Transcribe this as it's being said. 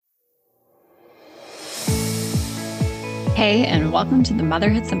Hey, and welcome to the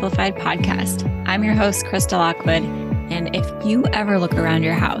Motherhood Simplified podcast. I'm your host, Krista Lockwood, and if you ever look around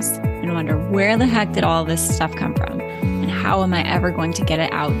your house and wonder where the heck did all this stuff come from and how am I ever going to get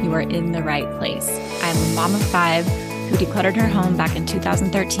it out, you are in the right place. I'm a mom of 5 who decluttered her home back in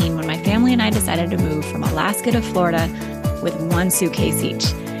 2013 when my family and I decided to move from Alaska to Florida with 1 suitcase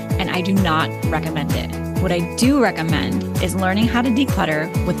each, and I do not recommend it. What I do recommend is learning how to declutter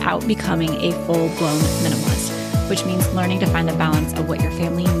without becoming a full-blown minimalist, which means learning to find the balance of what your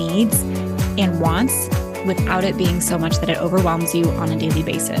family needs and wants without it being so much that it overwhelms you on a daily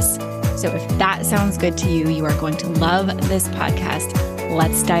basis. So if that sounds good to you, you are going to love this podcast.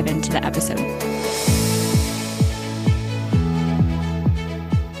 Let's dive into the episode.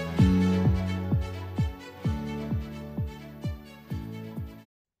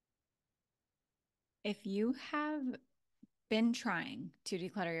 If you have been trying to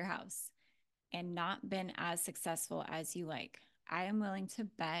declutter your house and not been as successful as you like, I am willing to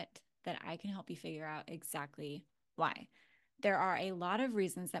bet that I can help you figure out exactly why. There are a lot of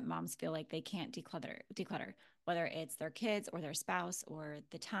reasons that moms feel like they can't declutter, whether it's their kids or their spouse or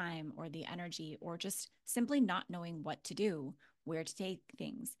the time or the energy or just simply not knowing what to do, where to take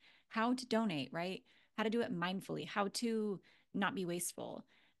things, how to donate, right? How to do it mindfully, how to not be wasteful.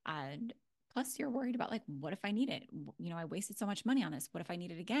 And plus you're worried about like, what if I need it? I wasted so much money on this. What if I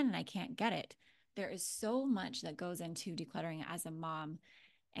need it again and I can't get it? There is so much that goes into decluttering as a mom.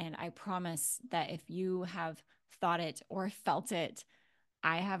 And I promise that if you have thought it or felt it,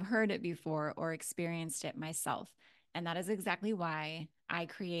 I have heard it before or experienced it myself. And that is exactly why I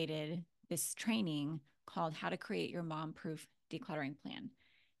created this training called How to Create Your Mom-Proof Decluttering Plan.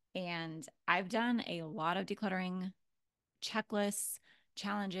 And I've done a lot of decluttering checklists,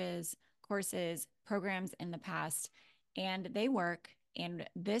 challenges, courses, programs in the past, and they work. And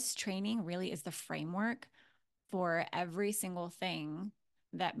this training really is the framework for every single thing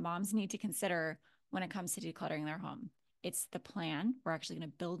that moms need to consider when it comes to decluttering their home. It's the plan. We're actually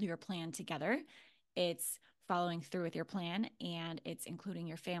going to build your plan together. It's following through with your plan, and it's including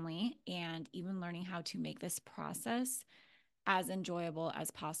your family and even learning how to make this process as enjoyable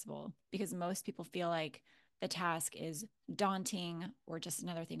as possible, because most people feel like the task is daunting or just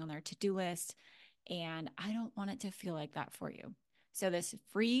another thing on their to-do list. And I don't want it to feel like that for you. So this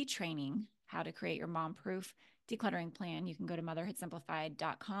free training, How to Create Your Mom-Proof Decluttering Plan, you can go to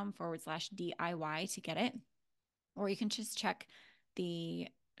motherhoodsimplified.com/DIY to get it. Or you can just check the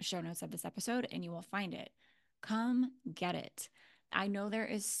show notes of this episode and you will find it. Come get it. I know there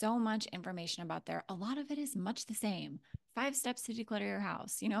is so much information about there. A lot of it is much the same. 5 steps to declutter your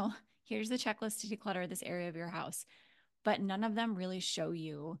house. Here's the checklist to declutter this area of your house. But none of them really show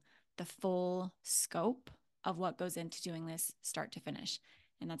you the full scope of what goes into doing this start to finish.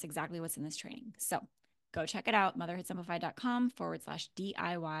 And that's exactly what's in this training. So go check it out,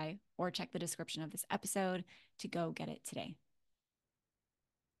 motherhoodsimplified.com/DIY, or check the description of this episode to go get it today.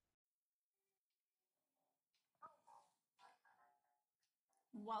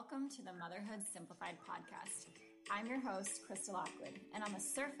 Welcome to the Motherhood Simplified podcast. I'm your host, Krista Lockwood, and on the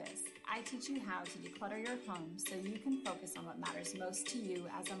surface, I teach you how to declutter your home so you can focus on what matters most to you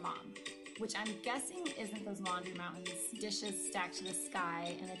as a mom, which I'm guessing isn't those laundry mountains, dishes stacked to the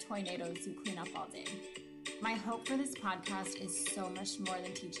sky, and the tornadoes you clean up all day. My hope for this podcast is so much more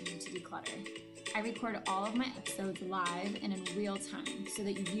than teaching you to declutter. I record all of my episodes live and in real time so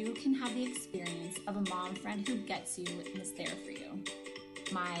that you can have the experience of a mom friend who gets you and is there for you.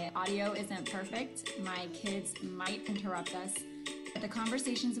 My audio isn't perfect. My kids might interrupt us, but the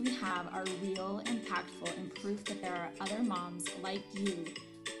conversations we have are real, impactful, and proof that there are other moms like you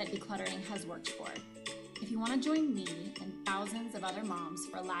that decluttering has worked for. If you want to join me and thousands of other moms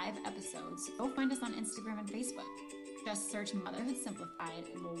for live episodes, go find us on Instagram and Facebook. Just search Motherhood Simplified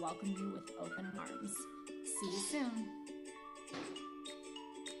and we'll welcome you with open arms. See you soon.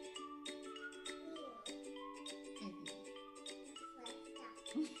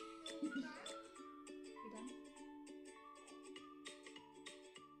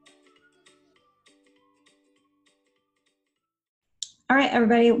 All right,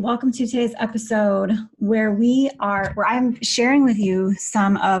 everybody, welcome to today's episode where I'm sharing with you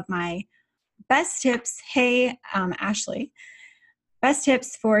some of my best tips. Hey, Ashley, best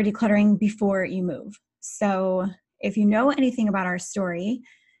tips for decluttering before you move. So if you know anything about our story,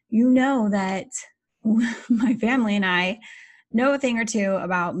 you know that my family and I know a thing or two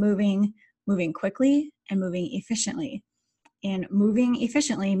about moving quickly and moving efficiently. And moving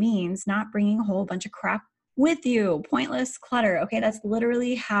efficiently means not bringing a whole bunch of crap with you, pointless clutter. Okay, that's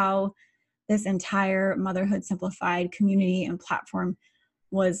literally how this entire Motherhood Simplified community and platform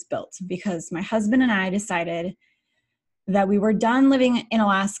was built, because my husband and I decided that we were done living in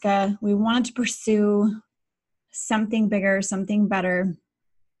Alaska. We wanted to pursue something bigger, something better.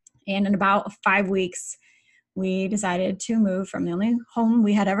 And in about 5 weeks, we decided to move from the only home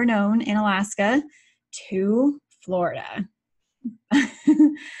we had ever known in Alaska to Florida.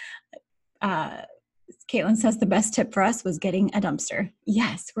 Caitlin says the best tip for us was getting a dumpster.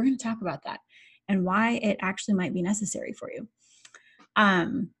 Yes, we're going to talk about that and why it actually might be necessary for you.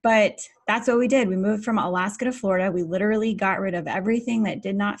 But that's what we did. We moved from Alaska to Florida. We literally got rid of everything that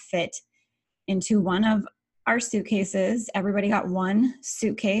did not fit into one of our suitcases. Everybody got one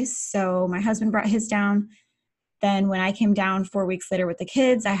suitcase. So my husband brought his down. Then when I came down 4 weeks later with the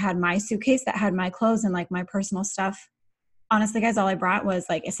kids, I had my suitcase that had my clothes and like my personal stuff. Honestly, guys, all I brought was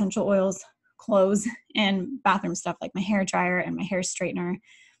like essential oils, clothes, and bathroom stuff, like my hair dryer and my hair straightener,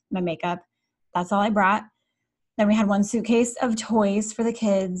 my makeup. That's all I brought. Then we had one suitcase of toys for the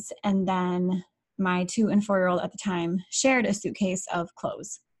kids. And then my 2 and 4-year-old at the time shared a suitcase of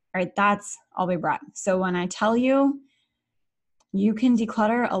clothes. All right, that's all we brought. So when I tell you, you can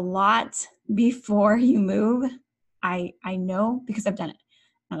declutter a lot before you move, I know because I've done it.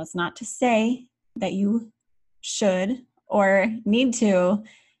 Now, that's not to say that you should or need to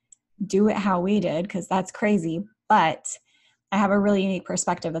do it how we did, because that's crazy. But I have a really unique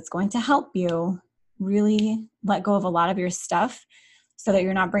perspective that's going to help you really let go of a lot of your stuff so that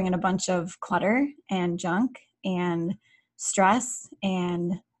you're not bringing a bunch of clutter and junk and stress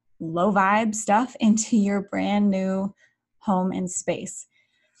and low vibe stuff into your brand new home and space.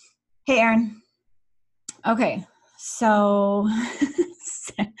 Hey, Erin. Okay. So,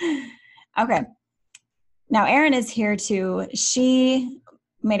 okay. Now, Erin is here too. She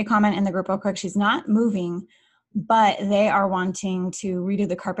made a comment in the group real quick. She's not moving, but they are wanting to redo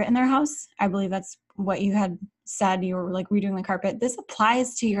the carpet in their house. I believe that's what you had said. You were like redoing the carpet. This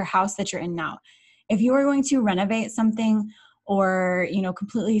applies to your house that you're in now. If you are going to renovate something or,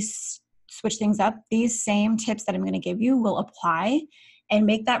 completely switch things up, these same tips that I'm going to give you will apply and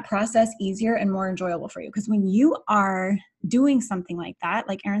make that process easier and more enjoyable for you. Because when you are doing something like that,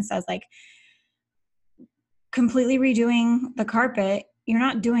 like Erin says, like completely redoing the carpet, you're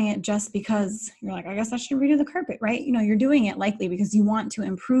not doing it just because you're like, I guess I should redo the carpet, right? You're doing it likely because you want to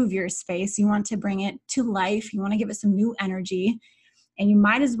improve your space. You want to bring it to life. You want to give it some new energy, and you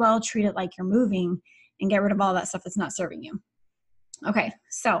might as well treat it like you're moving and get rid of all that stuff that's not serving you. Okay.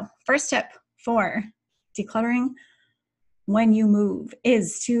 So first tip for decluttering when you move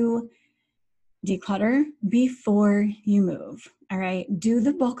is to declutter before you move. All right. Do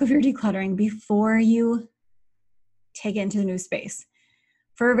the bulk of your decluttering before you take it into the new space.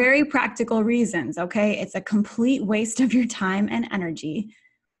 For very practical reasons, okay? It's a complete waste of your time and energy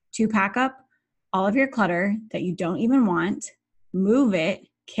to pack up all of your clutter that you don't even want, move it,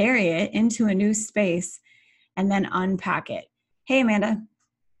 carry it into a new space, and then unpack it. Hey, Amanda.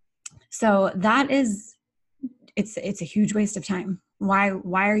 So that is, it's a huge waste of time. Why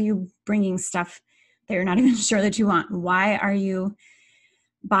are you bringing stuff that you're not even sure that you want? Why are you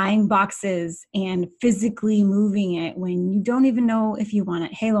buying boxes and physically moving it when you don't even know if you want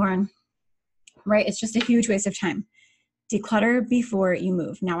it? Hey, Lauren, right? It's just a huge waste of time. Declutter before you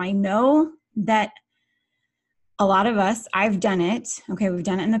move. Now, I know that a lot of us, I've done it. Okay, we've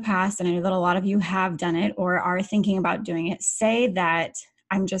done it in the past, and I know that a lot of you have done it or are thinking about doing it. Say that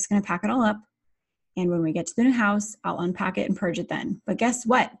I'm just going to pack it all up, and when we get to the new house, I'll unpack it and purge it then. But guess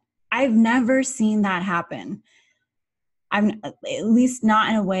what? I've never seen that happen. I'm at least not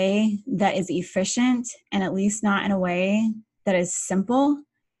in a way that is efficient, and at least not in a way that is simple,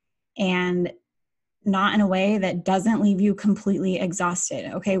 and not in a way that doesn't leave you completely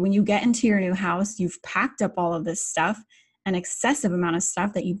exhausted. Okay, when you get into your new house, you've packed up all of this stuff, an excessive amount of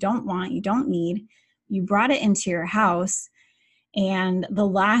stuff that you don't want, you don't need. You brought it into your house, and the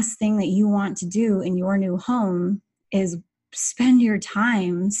last thing that you want to do in your new home is spend your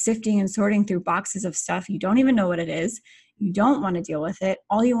time sifting and sorting through boxes of stuff you don't even know what it is. You don't want to deal with it.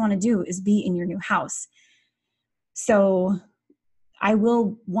 All you want to do is be in your new house. So I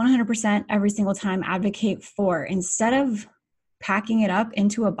will 100% every single time advocate for, instead of packing it up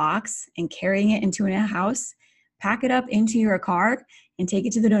into a box and carrying it into a house, pack it up into your car and take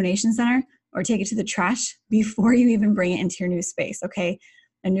it to the donation center or take it to the trash before you even bring it into your new space, okay?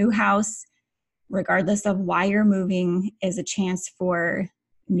 A new house, regardless of why you're moving, is a chance for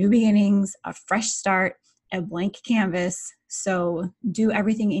new beginnings, a fresh start, a blank canvas. So do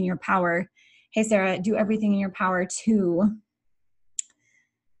everything in your power. Hey, Sarah, do everything in your power to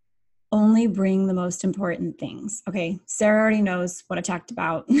only bring the most important things. Okay, Sarah already knows what I talked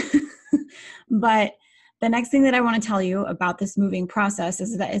about. But the next thing that I want to tell you about this moving process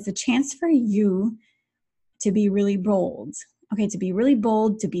is that it's a chance for you to be really bold. Okay, to be really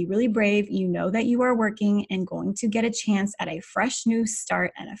bold, to be really brave, you know that you are working and going to get a chance at a fresh new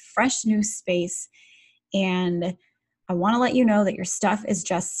start and a fresh new space. And I want to let you know that your stuff is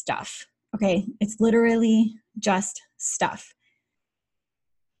just stuff. Okay, it's literally just stuff.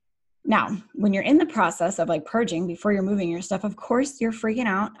 Now, when you're in the process of like purging before you're moving your stuff, of course you're freaking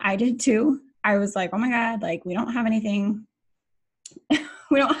out. I did too. I was like, oh my God, like we don't have anything.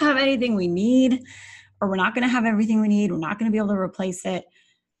 We don't have anything we need, or we're not going to have everything we need. We're not going to be able to replace it.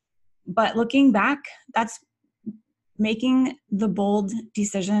 But looking back, that's making the bold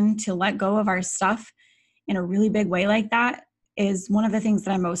decision to let go of our stuff in a really big way like that is one of the things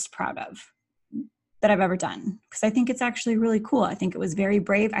that I'm most proud of that I've ever done, because I think it's actually really cool. I think it was very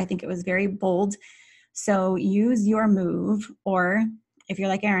brave. I think it was very bold. So use your move, or if you're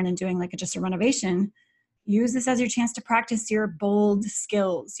like Erin and doing like just a renovation, use this as your chance to practice your bold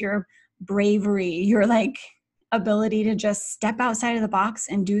skills, your bravery, your like ability to just step outside of the box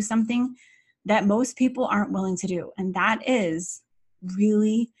and do something that most people aren't willing to do. And that is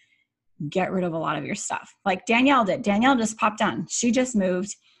really get rid of a lot of your stuff. Like Danielle did. Danielle just popped on. She just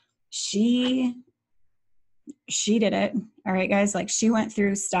moved. She did it. All right, guys. Like she went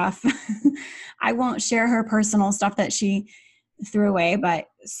through stuff. I won't share her personal stuff that she threw away, but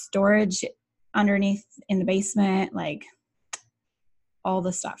storage underneath in the basement, like all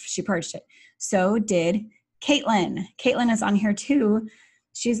the stuff. She purged it. So did Caitlin. Caitlin is on here too.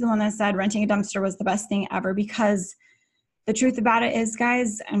 She's the one that said renting a dumpster was the best thing ever, because the truth about it is,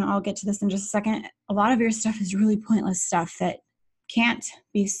 guys, and I'll get to this in just a second, a lot of your stuff is really pointless stuff that can't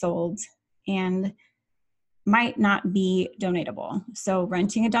be sold and might not be donatable. So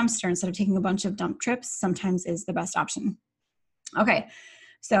renting a dumpster instead of taking a bunch of dump trips sometimes is the best option. Okay,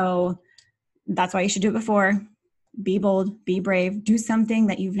 so that's why you should do it before. Be bold, be brave, do something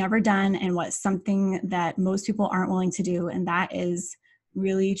that you've never done and what's something that most people aren't willing to do. And that is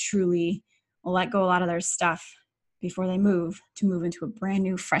really, truly let go a lot of their stuff before they move to move into a brand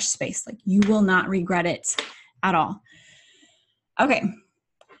new, fresh space. Like you will not regret it at all. Okay,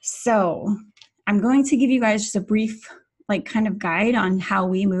 so I'm going to give you guys just a brief, like kind of guide on how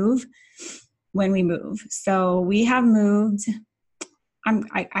we move when we move. So we have moved,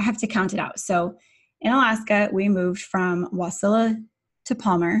 I have to count it out. So in Alaska, we moved from Wasilla to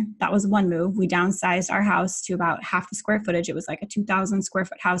Palmer. That was one move. We downsized our house to about half the square footage. It was like a 2,000 square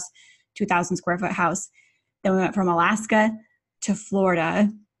foot house, 2,000 square foot house. Then we went from Alaska to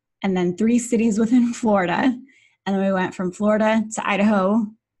Florida, and then 3 cities within Florida. And then we went from Florida to Idaho,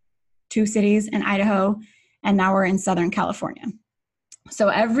 2 cities in Idaho, and now we're in Southern California. So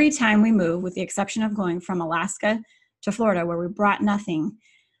every time we move, with the exception of going from Alaska to Florida, where we brought nothing,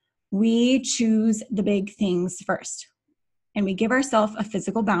 we choose the big things first. And we give ourselves a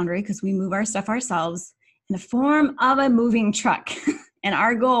physical boundary because we move our stuff ourselves in the form of a moving truck. And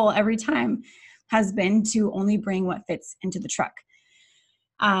our goal every time has been to only bring what fits into the truck.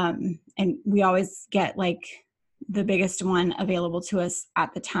 And we always get like the biggest one available to us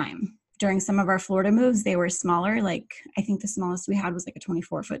at the time. During some of our Florida moves, they were smaller. Like I think the smallest we had was like a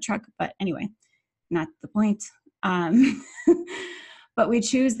 24-foot truck. But anyway, not the point. But we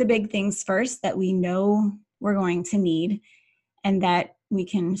choose the big things first that we know we're going to need and that we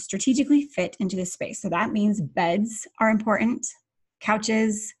can strategically fit into the space. So that means beds are important,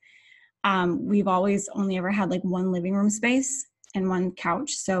 couches. We've always only ever had like one living room space and one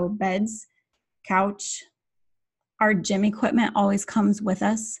couch. So beds, couch, our gym equipment always comes with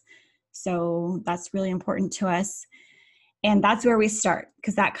us. So that's really important to us. And that's where we start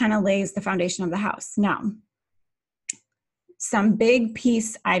because that kind of lays the foundation of the house. Now, some big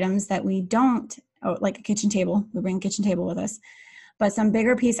piece items that we don't, like a kitchen table, we bring a kitchen table with us, but some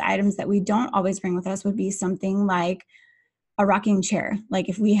bigger piece items that we don't always bring with us would be something like a rocking chair. Like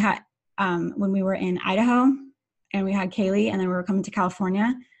if we had, when we were in Idaho and we had Kaylee and then we were coming to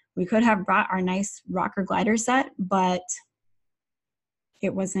California, we could have brought our nice rocker glider set, but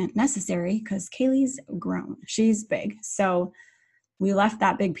it wasn't necessary because Kaylee's grown. She's big. So we left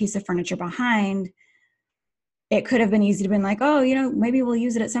that big piece of furniture behind. It could have been easy to be like, oh, you know, maybe we'll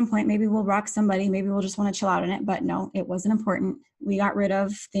use it at some point. Maybe we'll rock somebody. Maybe we'll just want to chill out in it. But no, it wasn't important. We got rid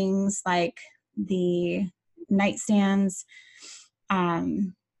of things like the nightstands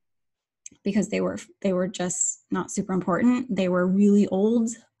because they were just not super important. They were really old.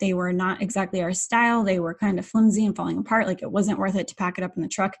 They were not exactly our style. They were kind of flimsy and falling apart. Like it wasn't worth it to pack it up in the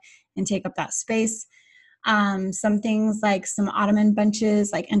truck and take up that space. Some things like some ottoman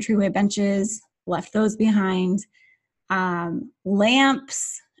benches, like entryway benches, left those behind.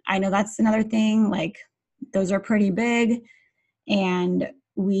 Lamps, I know that's another thing, like those are pretty big and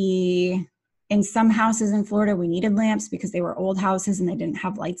we In some houses in Florida, we needed lamps because they were old houses and they didn't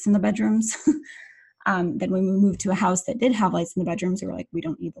have lights in the bedrooms. Then when we moved to a house that did have lights in the bedrooms, we were like, we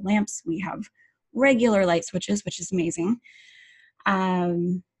don't need the lamps. We have regular light switches, which is amazing.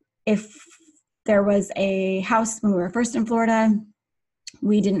 If there was a house when we were first in Florida,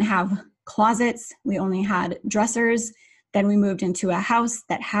 we didn't have closets. We only had dressers. Then we moved into a house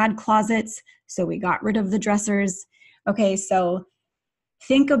that had closets. So we got rid of the dressers. Okay, so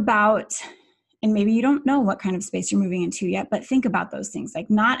think about, and maybe you don't know what kind of space you're moving into yet, but think about those things. Like,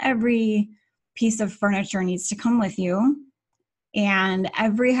 not every piece of furniture needs to come with you, and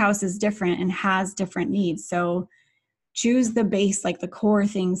every house is different and has different needs. So choose the base, like the core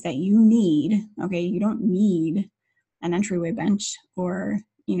things that you need. Okay, you don't need an entryway bench or,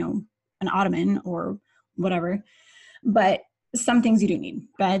 an ottoman or whatever, but some things you do need: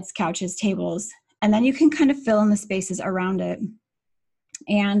 beds, couches, tables, and then you can kind of fill in the spaces around it.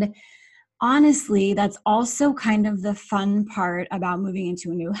 And honestly, that's also kind of the fun part about moving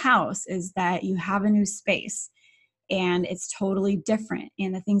into a new house, is that you have a new space and it's totally different.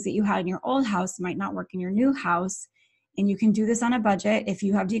 And the things that you had in your old house might not work in your new house. And you can do this on a budget. If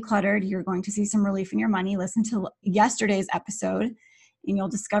you have decluttered, you're going to see some relief in your money. Listen to yesterday's episode and you'll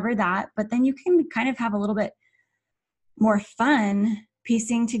discover that. But then you can kind of have a little bit more fun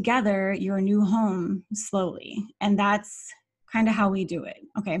piecing together your new home slowly. And that's kind of how we do it.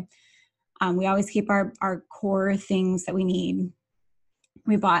 Okay. We always keep our core things that we need.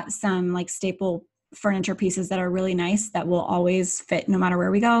 We bought some like staple furniture pieces that are really nice that will always fit no matter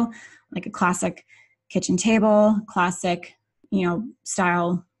where we go, like a classic kitchen table, classic,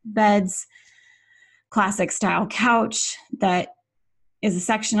 style beds, classic style couch that is a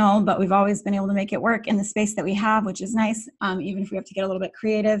sectional, but we've always been able to make it work in the space that we have, which is nice, even if we have to get a little bit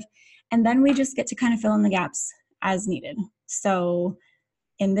creative. And then we just get to kind of fill in the gaps as needed. So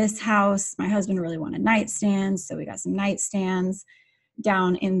in this house, my husband really wanted nightstands, so we got some nightstands.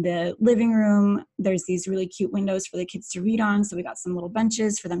 Down in the living room, there's these really cute windows for the kids to read on, so we got some little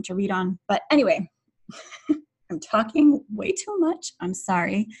benches for them to read on. But anyway, I'm talking way too much. I'm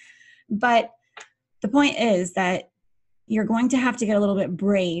sorry. But the point is that you're going to have to get a little bit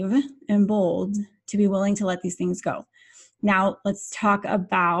brave and bold to be willing to let these things go. Now, let's talk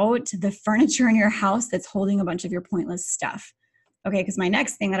about the furniture in your house that's holding a bunch of your pointless stuff. Okay, because my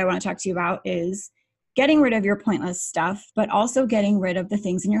next thing that I want to talk to you about is getting rid of your pointless stuff, but also getting rid of the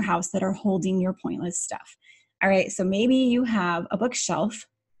things in your house that are holding your pointless stuff. All right, so maybe you have a bookshelf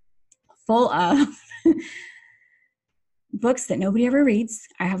full of books that nobody ever reads.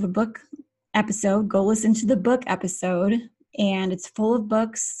 I have a book episode. Go listen to the book episode, and it's full of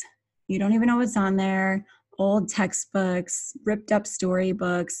books. You don't even know what's on there. Old textbooks, ripped up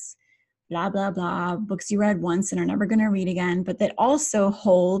storybooks, blah, blah, blah, books you read once and are never going to read again, but that also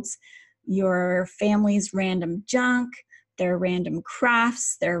holds your family's random junk, their random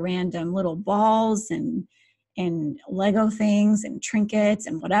crafts, their random little balls and Lego things and trinkets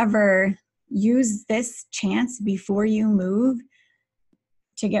and whatever. Use this chance before you move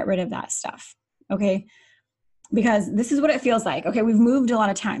to get rid of that stuff, okay? Because this is what it feels like. Okay, we've moved a lot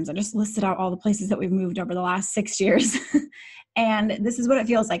of times. I just listed out all the places that we've moved over the last 6 years. And this is what it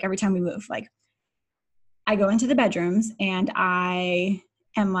feels like every time we move. Like, I go into the bedrooms and I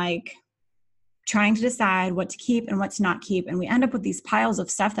am like trying to decide what to keep and what to not keep. And we end up with these piles of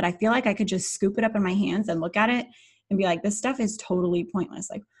stuff that I feel like I could just scoop it up in my hands and look at it and be like, this stuff is totally pointless.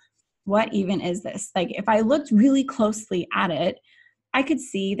 Like, what even is this? Like, if I looked really closely at it, I could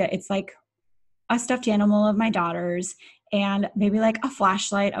see that it's like a stuffed animal of my daughter's and maybe like a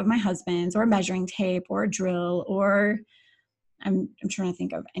flashlight of my husband's, or a measuring tape, or a drill, or I'm trying to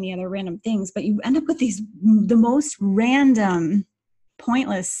think of any other random things, but you end up with the most random,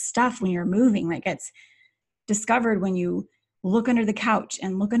 pointless stuff when you're moving. Like, it's discovered when you look under the couch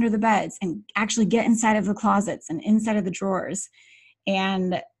and look under the beds and actually get inside of the closets and inside of the drawers.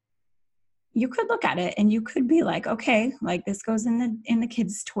 And you could look at it and you could be like, okay, like this goes in the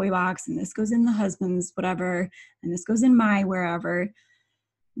kids' toy box, and this goes in the husband's whatever, and this goes in my wherever.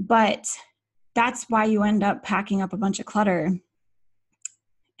 But that's why you end up packing up a bunch of clutter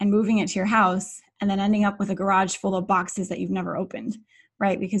and moving it to your house, and then ending up with a garage full of boxes that you've never opened,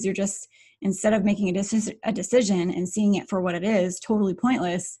 right? Because you're just, instead of making a decision and seeing it for what it is, totally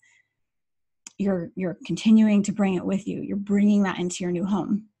pointless, you're continuing to bring it with you. You're bringing that into your new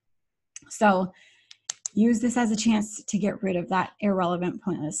home. So use this as a chance to get rid of that irrelevant,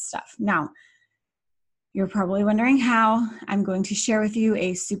 pointless stuff. Now, you're probably wondering how. I'm going to share with you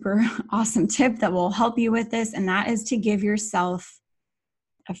a super awesome tip that will help you with this, and that is to give yourself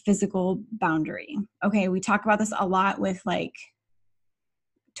a physical boundary. Okay, we talk about this a lot with like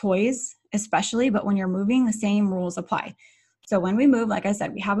toys especially, but when you're moving, the same rules apply. So when we move, like I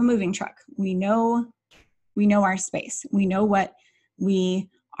said, we have a moving truck. We know our space. We know what we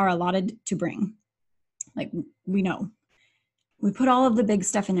are allotted to bring. Like, we know. We put all of the big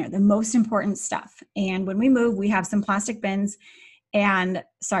stuff in there, the most important stuff. And when we move, we have some plastic bins. And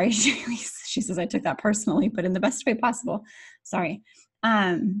sorry, she says I took that personally, but in the best way possible. Sorry.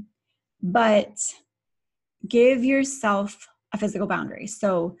 But give yourself a physical boundary.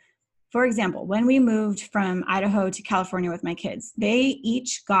 So, for example, when we moved from Idaho to California with my kids, they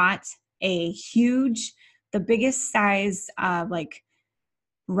each got a huge, the biggest size of like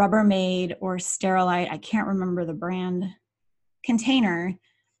Rubbermaid or Sterilite, I can't remember the brand, container,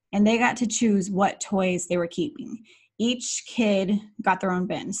 and they got to choose what toys they were keeping. Each kid got their own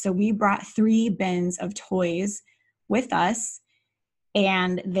bin. So we brought 3 bins of toys with us,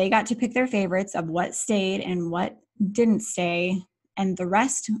 and they got to pick their favorites of what stayed and what didn't stay, and the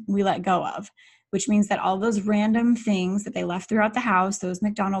rest we let go of, which means that all those random things that they left throughout the house, those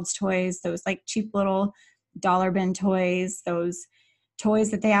McDonald's toys, those like cheap little dollar bin toys, those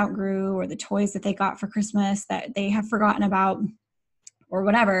toys that they outgrew, or the toys that they got for Christmas that they have forgotten about or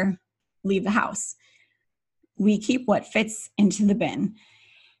whatever, leave the house. We keep what fits into the bin.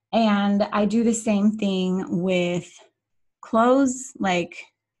 And I do the same thing with clothes. Like,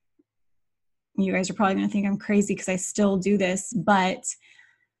 you guys are probably going to think I'm crazy because I still do this, but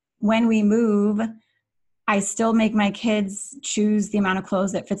when we move, I still make my kids choose the amount of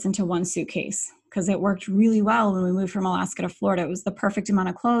clothes that fits into one suitcase, because it worked really well when we moved from Alaska to Florida. It was the perfect amount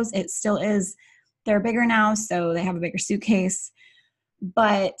of clothes. It still is. They're bigger now, so they have a bigger suitcase.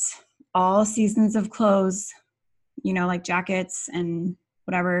 But all seasons of clothes, like jackets and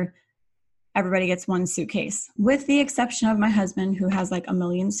whatever, everybody gets one suitcase, with the exception of my husband, who has like a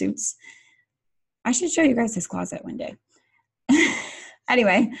million suits. I should show you guys his closet one day.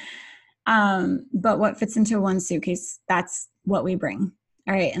 Anyway, but what fits into one suitcase, that's what we bring.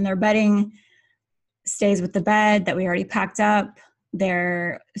 All right. And their bedding stays with the bed that we already packed up.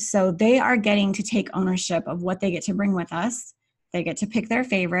 So they are getting to take ownership of what they get to bring with us. They get to pick their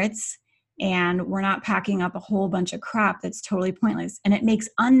favorites, and we're not packing up a whole bunch of crap that's totally pointless. And it makes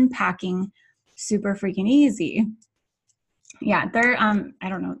unpacking super freaking easy. Yeah, they're, I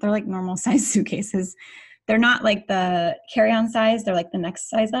don't know, they're like normal size suitcases. They're not like the carry-on size. They're like the next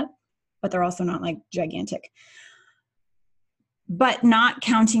size up, but they're also not like gigantic. But not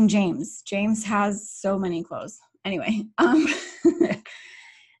counting James. James has so many clothes. Anyway,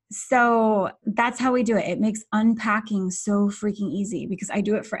 so that's how we do it. It makes unpacking so freaking easy, because I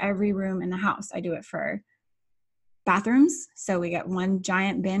do it for every room in the house. I do it for bathrooms. So we get one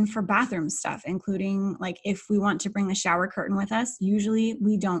giant bin for bathroom stuff, including like if we want to bring the shower curtain with us. Usually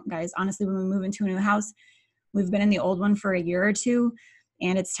we don't, guys. Honestly, when we move into a new house, we've been in the old one for a year or two,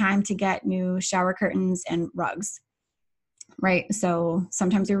 and it's time to get new shower curtains and rugs. Right? So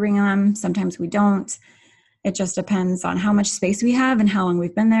sometimes we bring them, sometimes we don't. It just depends on how much space we have and how long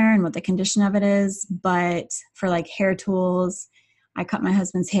we've been there and what the condition of it is. But for like hair tools, I cut my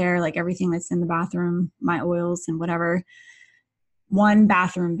husband's hair, like everything that's in the bathroom, my oils and whatever, one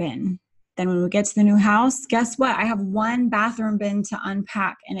bathroom bin. Then when we get to the new house, guess what? I have one bathroom bin to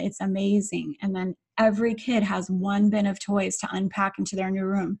unpack, and it's amazing. And then every kid has one bin of toys to unpack into their new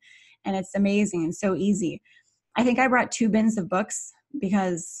room. And it's amazing and so easy. I think I brought 2 bins of books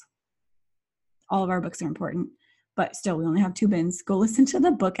because all of our books are important, but still we only have 2 bins. Go listen to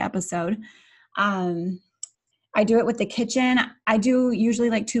the book episode. I do it with the kitchen. I do usually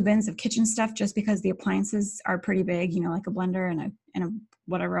like 2 bins of kitchen stuff, just because the appliances are pretty big, like a blender and a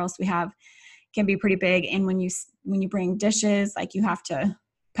whatever else we have can be pretty big. And when you bring dishes, like you have to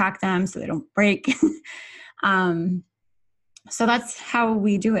pack them so they don't break. So that's how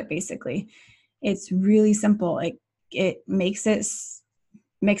we do it basically. It's really simple. It makes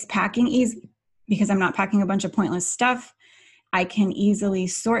packing easy, because I'm not packing a bunch of pointless stuff. I can easily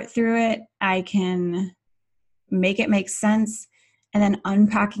sort through it. I can make it make sense. And then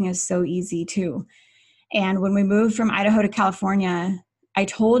unpacking is so easy too. And when we moved from Idaho to California, I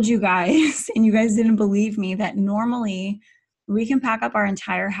told you guys, and you guys didn't believe me, that normally we can pack up our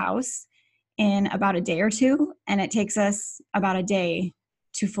entire house in about a day or 2. And it takes us about a day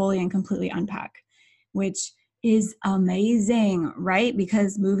to fully and completely unpack, which is amazing, right?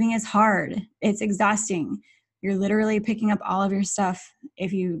 Because moving is hard. It's exhausting. You're literally picking up all of your stuff,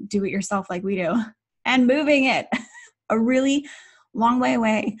 if you do it yourself like we do, and moving it a really long way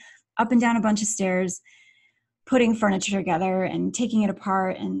away, up and down a bunch of stairs, putting furniture together and taking it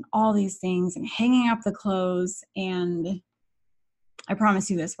apart and all these things and hanging up the clothes. And I promise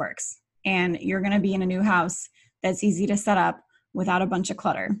you this works. And you're going to be in a new house that's easy to set up without a bunch of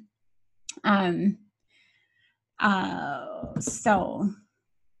clutter. So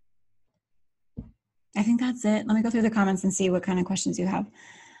I think that's it. Let me go through the comments and see what kind of questions you have.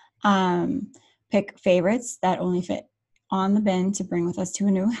 Pick favorites that only fit on the bin to bring with us to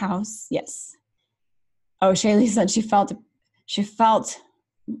a new house. Yes. Oh, Shaylee said she felt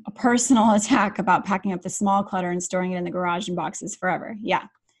a personal attack about packing up the small clutter and storing it in the garage in boxes forever. Yeah.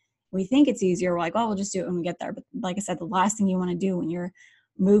 We think it's easier. We're like, well, we'll just do it when we get there. But like I said, the last thing you want to do when you're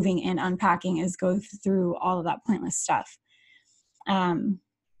moving and unpacking is go through all of that pointless stuff. Shaylee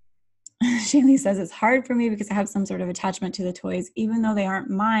says it's hard for me because I have some sort of attachment to the toys, even though they aren't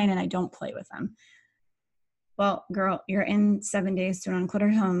mine and I don't play with them. Well, girl, you're in 7 days to an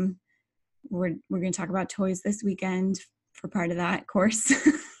uncluttered home. We're going to talk about toys this weekend for part of that course.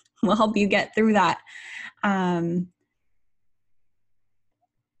 We'll help you get through that.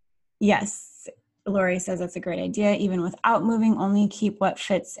 Yes, Lori says that's a great idea. Even without moving, only keep what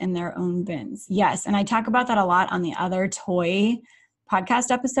fits in their own bins. Yes, and I talk about that a lot on the other toy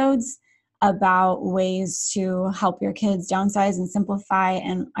podcast episodes about ways to help your kids downsize and simplify.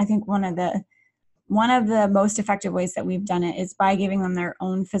 And I think one of the most effective ways that we've done it is by giving them their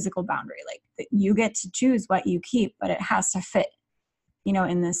own physical boundary. Like you get to choose what you keep, but it has to fit,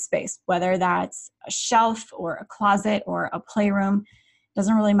 in this space, whether that's a shelf or a closet or a playroom.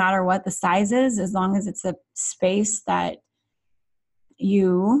 Doesn't really matter what the size is, as long as it's a space that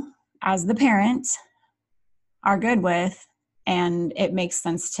you, as the parent, are good with and it makes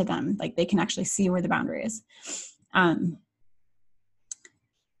sense to them. Like they can actually see where the boundary is.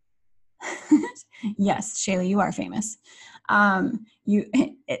 Yes, Shaylee, you are famous.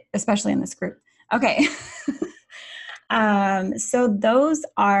 Especially in this group. Okay. So those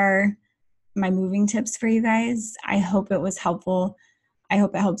are my moving tips for you guys. I hope it was helpful. I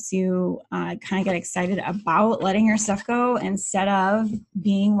hope it helps you kind of get excited about letting your stuff go instead of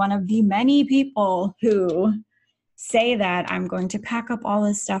being one of the many people who say that I'm going to pack up all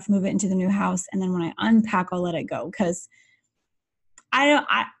this stuff, move it into the new house, and then when I unpack, I'll let it go. Because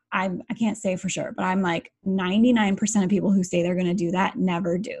I can't say for sure, but I'm like 99% of people who say they're going to do that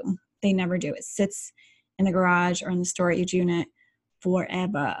never do. They never do. It sits in the garage or in the storage unit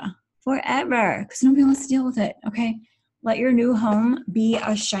forever, because nobody wants to deal with it. Okay. Let your new home be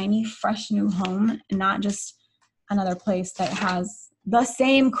a shiny, fresh new home, and not just another place that has the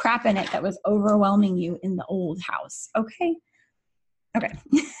same crap in it that was overwhelming you in the old house. Okay.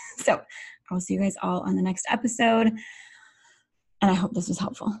 So I will see you guys all on the next episode. And I hope this was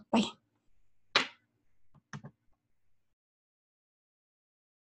helpful. Bye.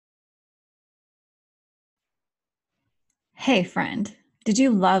 Hey, friend, did you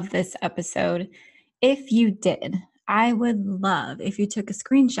love this episode? If you did, I would love if you took a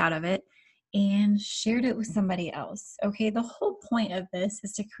screenshot of it and shared it with somebody else. Okay, the whole point of this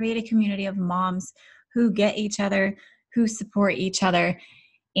is to create a community of moms who get each other, who support each other,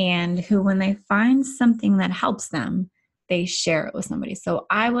 and who, when they find something that helps them, they share it with somebody. So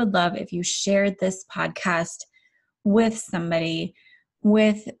I would love if you shared this podcast with somebody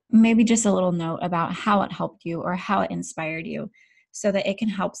with maybe just a little note about how it helped you or how it inspired you so that it can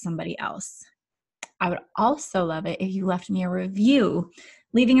help somebody else. I would also love it if you left me a review.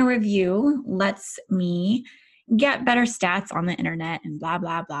 Leaving a review lets me get better stats on the internet and blah,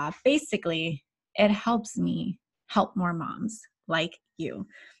 blah, blah. Basically, it helps me help more moms like you.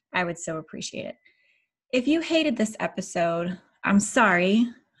 I would so appreciate it. If you hated this episode, I'm sorry,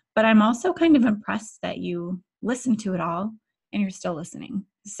 but I'm also kind of impressed that you listened to it all and you're still listening.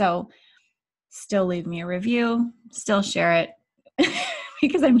 So still leave me a review, still share it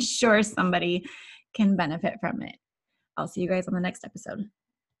because I'm sure somebody can benefit from it. I'll see you guys on the next episode.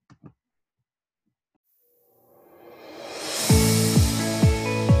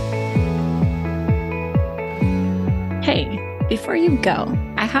 Hey, before you go,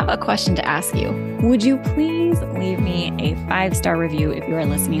 I have a question to ask you. Would you please leave me a 5-star review if you are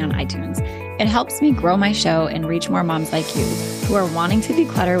listening on iTunes? It helps me grow my show and reach more moms like you who are wanting to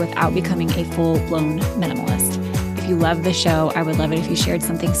declutter without becoming a full-blown minimalist. If you love the show, I would love it if you shared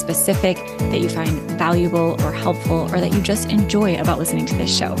something specific that you find valuable or helpful or that you just enjoy about listening to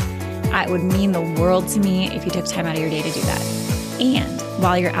this show. It would mean the world to me if you took time out of your day to do that. And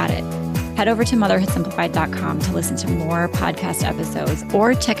while you're at it, head over to motherhoodsimplified.com to listen to more podcast episodes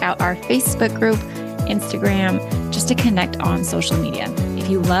or check out our Facebook group, Instagram, just to connect on social media. If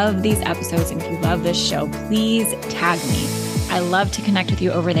you love these episodes and if you love this show, please tag me. I love to connect with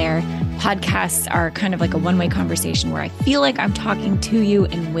you over there. Podcasts are kind of like a one-way conversation where I feel like I'm talking to you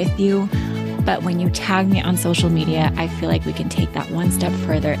and with you. But when you tag me on social media, I feel like we can take that one step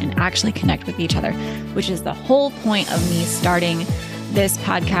further and actually connect with each other, which is the whole point of me starting this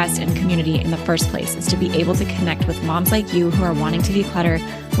podcast and community in the first place is to be able to connect with moms like you who are wanting to declutter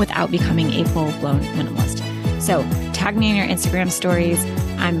without becoming a full-blown minimalist. So tag me in your Instagram stories.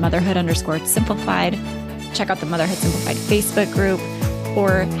 I'm motherhood_simplified. Check out the Motherhood Simplified Facebook group,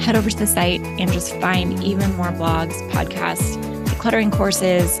 or head over to the site and just find even more blogs, podcasts, decluttering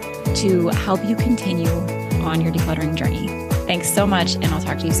courses to help you continue on your decluttering journey. Thanks so much, and I'll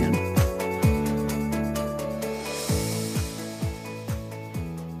talk to you soon.